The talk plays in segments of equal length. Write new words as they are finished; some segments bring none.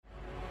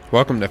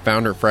Welcome to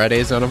Founder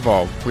Fridays on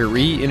Evolve, where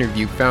we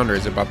interview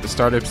founders about the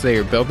startups they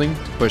are building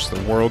to push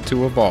the world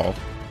to evolve.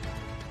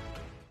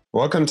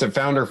 Welcome to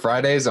Founder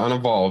Fridays on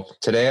Evolve.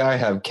 Today I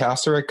have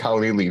Kausara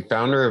Khalili,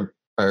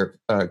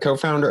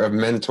 co-founder of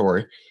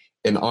Mentor,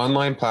 an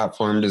online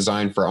platform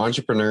designed for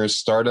entrepreneurs,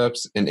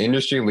 startups, and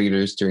industry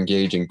leaders to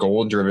engage in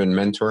goal-driven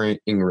mentoring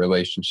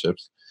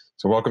relationships.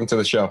 So welcome to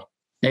the show.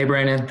 Hey,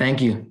 Brandon.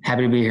 Thank you.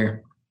 Happy to be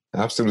here.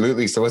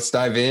 Absolutely. So let's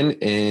dive in.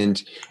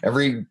 And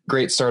every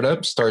great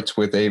startup starts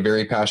with a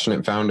very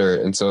passionate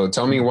founder. And so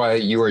tell me why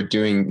you are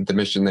doing the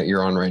mission that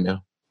you're on right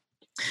now.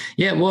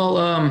 Yeah, well,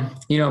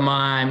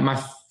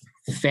 my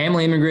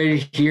family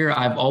immigrated here.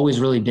 I've always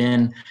really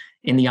been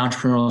in the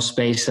entrepreneurial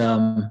space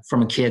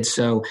from a kid.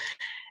 So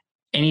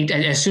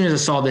as soon as I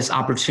saw this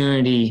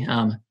opportunity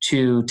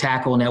to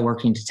tackle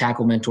networking, to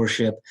tackle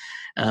mentorship,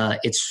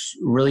 it's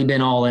really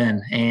been all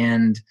in.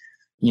 And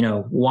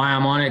why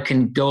I'm on it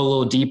can go a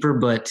little deeper,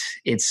 but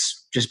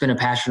it's just been a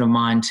passion of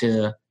mine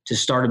to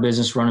start a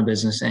business, run a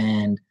business,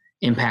 and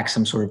impact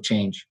some sort of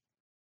change.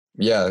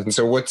 Yeah. And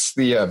so what's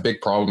the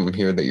big problem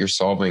here that you're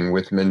solving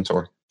with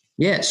Mentor?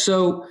 Yeah.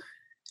 So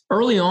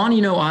early on,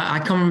 I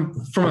come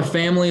from a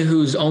family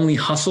who's only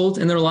hustled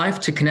in their life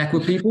to connect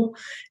with people,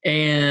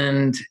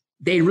 and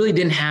they really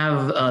didn't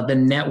have the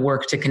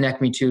network to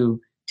connect me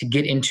to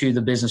get into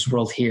the business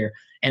world here.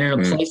 And in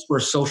a place where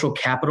social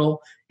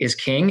capital is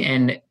king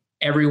and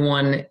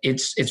everyone,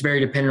 it's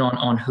very dependent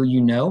on who you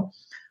know.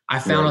 I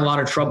found a lot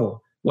of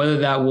trouble, whether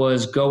that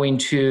was going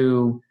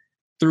through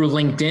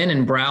LinkedIn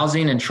and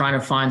browsing and trying to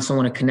find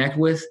someone to connect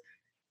with,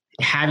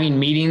 having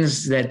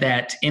meetings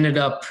that ended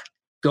up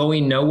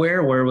going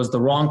nowhere, where it was the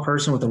wrong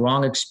person with the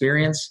wrong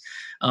experience,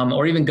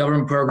 or even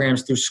government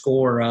programs through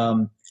SCORE.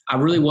 I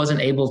really wasn't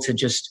able to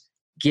just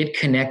get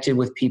connected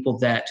with people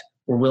that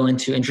were willing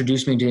to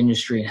introduce me to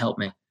industry and help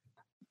me.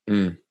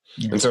 And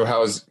so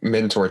how is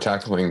Mentor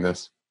tackling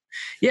this?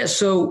 Yeah.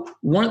 So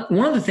one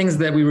of the things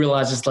that we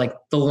realized is like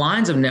the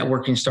lines of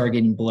networking start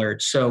getting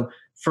blurred. So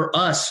for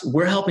us,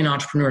 we're helping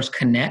entrepreneurs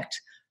connect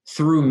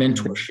through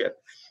mentorship.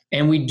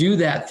 And we do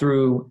that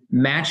through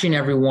matching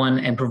everyone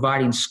and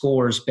providing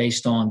scores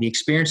based on the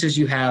experiences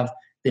you have,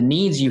 the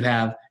needs you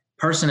have,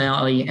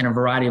 personality, and a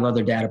variety of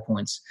other data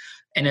points.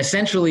 And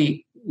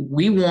essentially,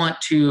 we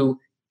want to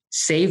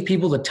save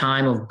people the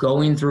time of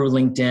going through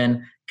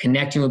LinkedIn,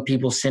 connecting with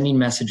people, sending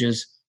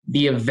messages,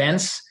 the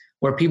events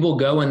where people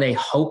go and they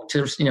hope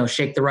to,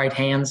 shake the right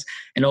hands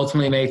and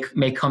ultimately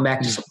may come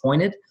back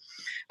disappointed.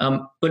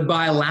 But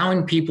by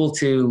allowing people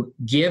to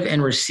give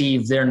and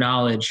receive their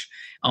knowledge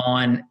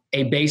on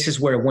a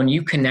basis where when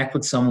you connect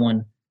with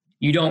someone,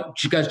 you don't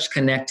just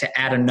connect to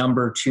add a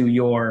number to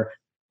your,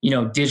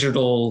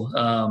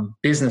 digital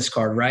business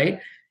card,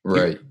 right?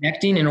 Right. You're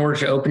connecting in order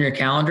to open your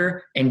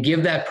calendar and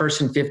give that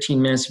person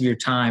 15 minutes of your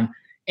time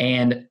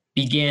and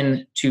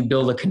begin to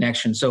build a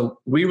connection. So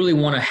we really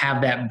want to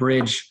have that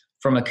bridge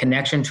from a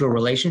connection to a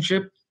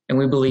relationship. And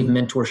we believe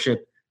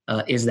mentorship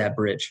is that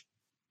bridge.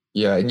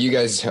 Yeah. And you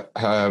guys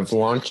have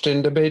launched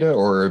into beta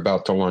or are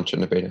about to launch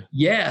into beta?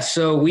 Yeah.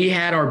 So we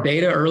had our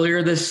beta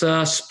earlier this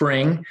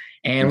spring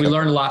and we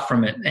learned a lot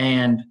from it.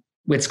 And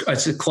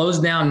it's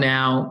closed down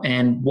now.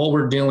 And what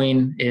we're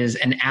doing is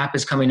an app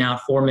is coming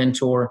out for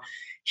Mentor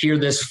here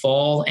this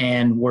fall.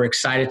 And we're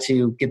excited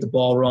to get the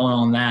ball rolling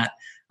on that.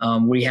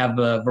 We have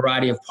a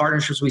variety of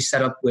partnerships we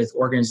set up with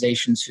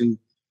organizations who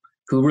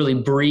really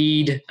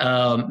breed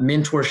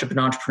mentorship and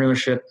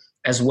entrepreneurship,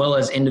 as well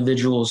as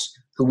individuals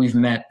who we've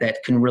met that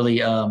can really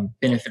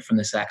benefit from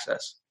this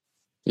access.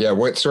 Yeah.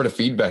 What sort of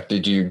feedback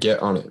did you get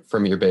on it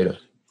from your beta?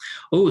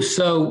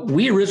 So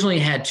we originally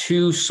had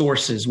two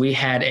sources. We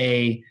had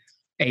a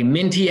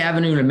Mentee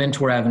avenue and a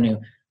Mentor avenue.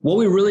 What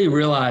we really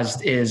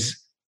realized is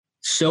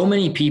so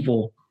many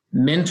people,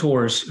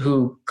 mentors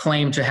who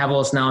claim to have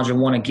all this knowledge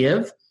and want to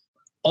give,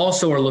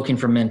 also are looking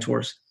for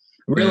mentors.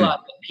 Realize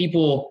that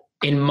people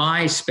in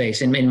my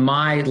space and in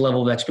my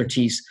level of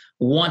expertise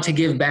want to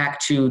give back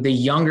to the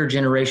younger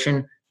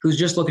generation who's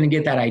just looking to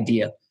get that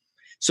idea.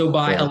 So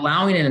by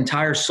allowing an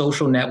entire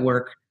social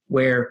network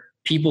where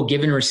people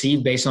give and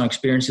receive based on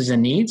experiences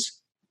and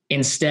needs,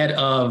 instead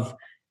of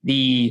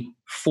the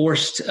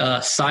forced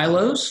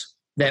silos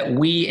that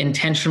we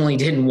intentionally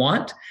didn't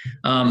want,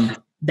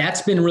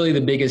 that's been really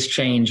the biggest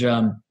change.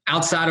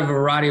 Outside of a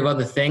variety of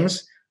other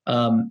things,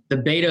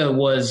 the beta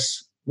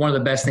was one of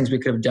the best things we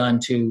could have done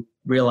to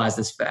realize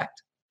this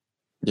fact.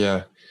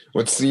 Yeah.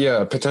 What's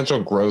the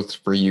potential growth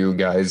for you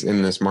guys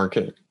in this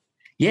market?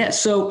 Yeah.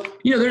 So,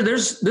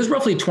 there's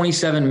roughly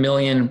 27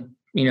 million,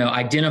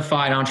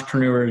 identified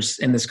entrepreneurs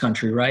in this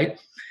country, right?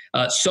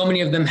 So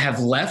many of them have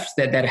left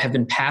that have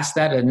been past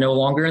that and no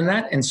longer in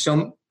that. And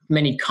so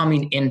many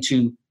coming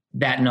into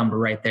that number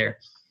right there.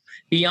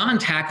 Beyond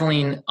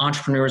tackling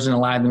entrepreneurs and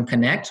allowing them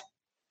connect,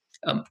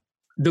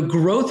 the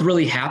growth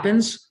really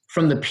happens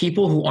from the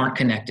people who aren't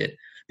connected,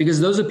 because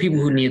those are people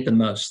who need it the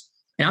most.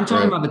 And I'm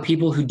talking about the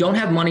people who don't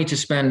have money to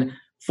spend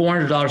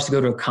 $400 to go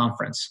to a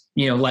conference,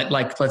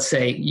 like let's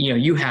say,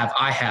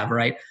 I have,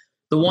 right?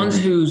 The ones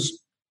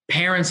whose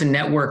parents and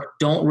network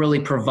don't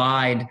really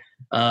provide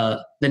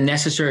the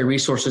necessary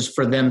resources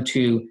for them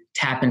to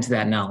tap into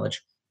that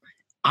knowledge.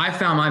 I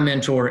found my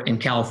mentor in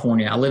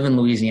California. I live in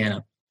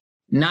Louisiana.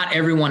 Not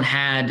everyone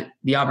had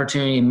the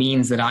opportunity and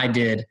means that I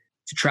did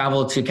to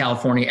travel to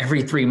California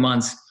every 3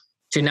 months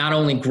to not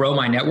only grow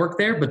my network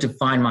there, but to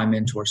find my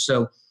mentor.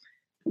 So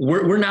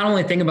we're not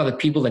only thinking about the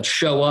people that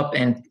show up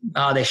and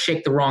they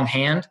shake the wrong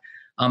hand,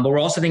 but we're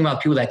also thinking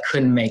about people that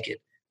couldn't make it,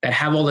 that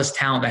have all this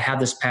talent, that have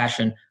this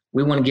passion.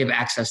 We want to give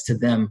access to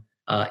them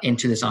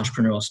into this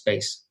entrepreneurial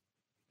space.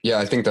 Yeah,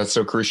 I think that's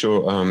so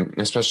crucial,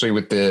 especially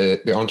with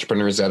the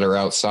entrepreneurs that are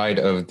outside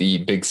of the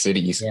big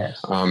cities.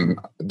 Yes.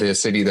 The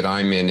city that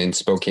I'm in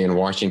Spokane,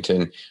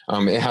 Washington,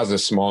 it has a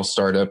small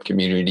startup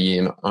community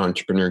and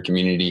entrepreneur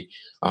community,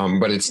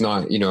 but it's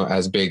not,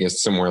 as big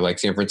as somewhere like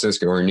San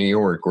Francisco or New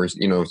York, or,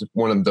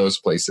 one of those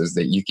places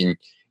that you can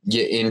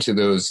get into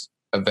those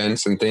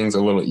events and things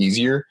a little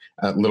easier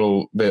at a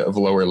little bit of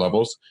lower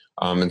levels.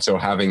 And so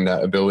having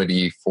that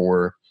ability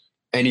for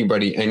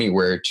anybody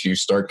anywhere to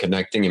start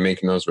connecting and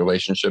making those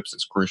relationships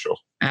is crucial.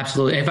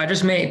 Absolutely. If I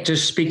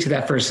just speak to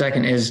that for a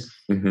second, is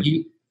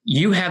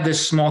you have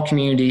this small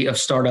community of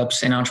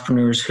startups and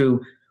entrepreneurs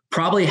who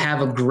probably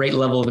have a great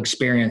level of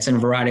experience in a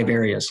variety of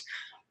areas.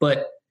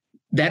 But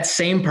that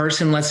same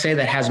person, let's say,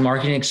 that has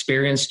marketing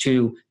experience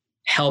to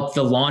help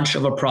the launch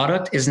of a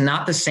product is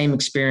not the same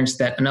experience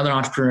that another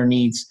entrepreneur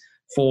needs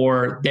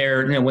for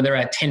their, when they're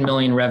at 10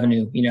 million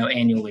revenue,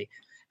 annually.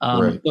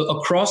 Right.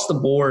 Across the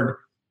board,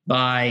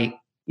 by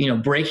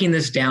breaking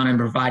this down and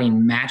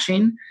providing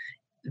matching,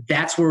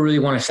 that's where we really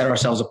want to set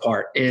ourselves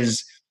apart.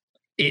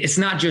 It's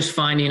not just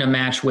finding a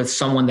match with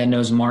someone that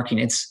knows marketing.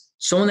 It's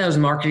someone that knows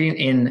marketing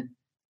in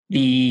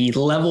the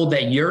level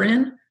that you're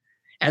in,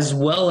 as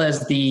well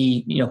as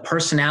the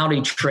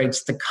personality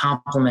traits to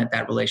complement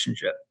that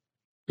relationship.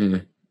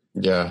 Mm.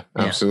 Yeah,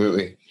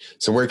 absolutely.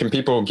 So where can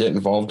people get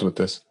involved with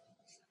this?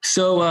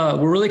 So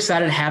we're really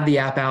excited to have the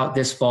app out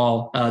this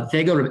fall.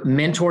 They go to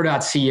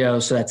mintor.co.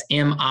 So that's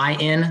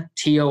mintor.co.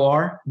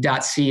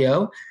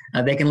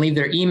 They can leave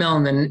their email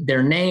and then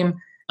their name.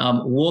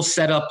 We'll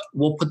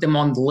put them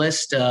on the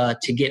list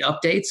to get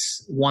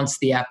updates once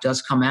the app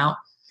does come out.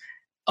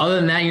 Other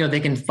than that, they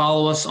can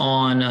follow us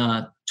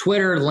on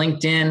Twitter,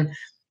 LinkedIn,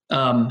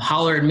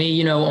 holler at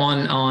me,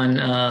 on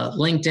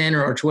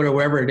LinkedIn or Twitter,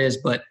 wherever it is,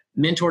 but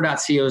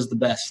mintor.co is the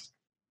best.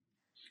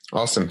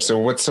 Awesome. So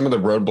what's some of the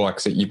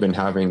roadblocks that you've been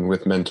having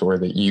with Mentor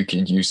that you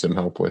could use some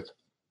help with?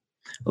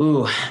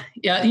 Ooh,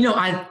 yeah.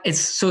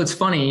 It's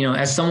funny,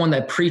 as someone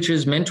that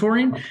preaches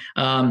mentoring,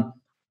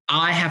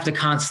 I have to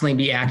constantly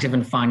be active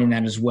in finding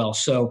that as well.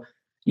 So,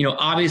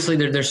 obviously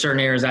there's certain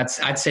areas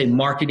I'd say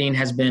marketing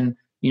has been,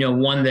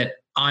 one that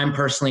I'm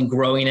personally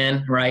growing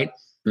in, right?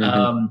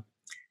 Mm-hmm.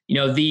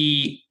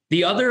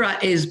 The other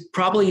is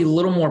probably a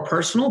little more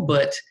personal,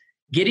 but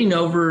getting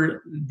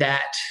over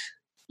that,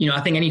 I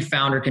think any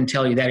founder can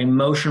tell you that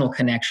emotional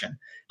connection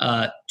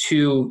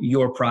to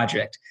your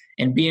project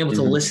and being able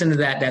to listen to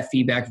that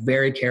feedback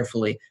very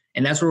carefully.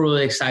 And that's what we're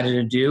really excited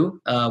to do,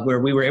 where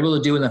we were able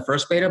to do in the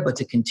first beta, but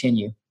to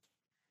continue.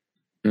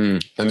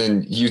 And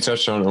then you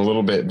touched on it a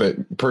little bit, but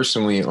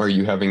personally, are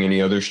you having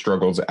any other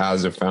struggles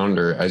as a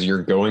founder as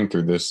you're going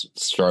through this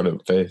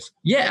startup phase?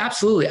 Yeah,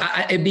 absolutely.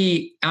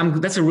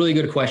 That's a really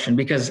good question,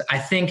 because I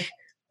think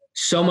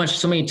so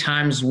many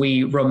times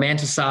we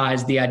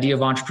romanticize the idea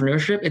of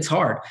entrepreneurship. It's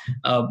hard.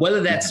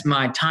 Whether that's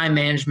my time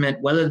management,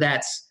 whether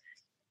that's,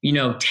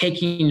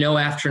 taking no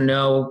after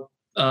no,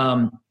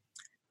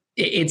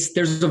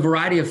 there's a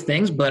variety of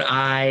things, but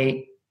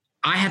I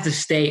have to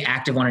stay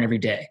active on it every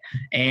day.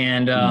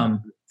 And, I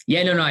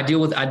deal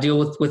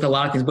with a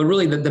lot of things, but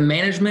really the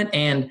management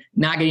and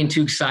not getting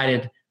too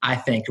excited, I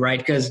think, right?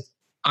 Because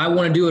I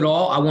want to do it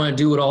all. I want to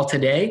do it all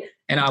today,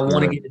 and I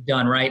want to get it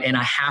done, right? And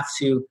I have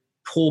to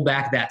pull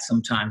back that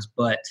sometimes,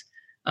 but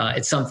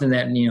it's something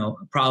that,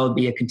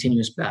 probably be a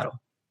continuous battle.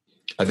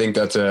 I think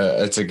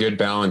it's a good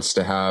balance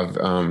to have,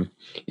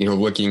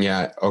 looking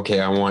at, okay,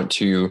 I want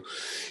to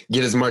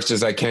get as much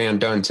as I can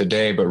done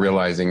today, but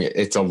realizing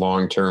it's a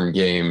long-term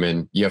game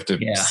and you have to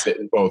sit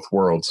in both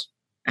worlds.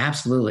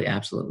 Absolutely.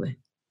 Absolutely.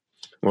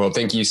 Well,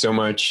 thank you so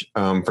much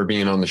for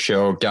being on the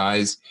show.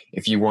 Guys,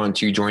 if you want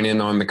to join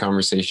in on the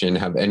conversation,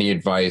 have any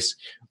advice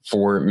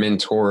for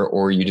Mentor,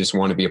 or you just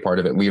want to be a part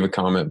of it, leave a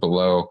comment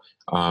below.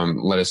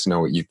 Let us know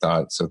what you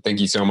thought. So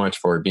thank you so much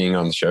for being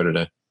on the show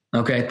today.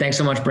 Okay. Thanks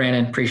so much,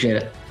 Brandon. Appreciate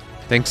it.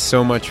 Thanks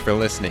so much for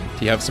listening.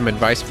 Do you have some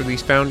advice for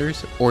these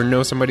founders or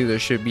know somebody that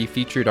should be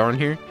featured on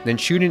here? Then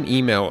shoot an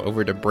email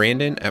over to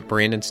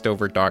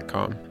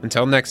brandon@brandonstover.com.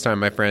 Until next time,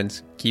 my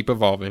friends, keep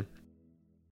evolving.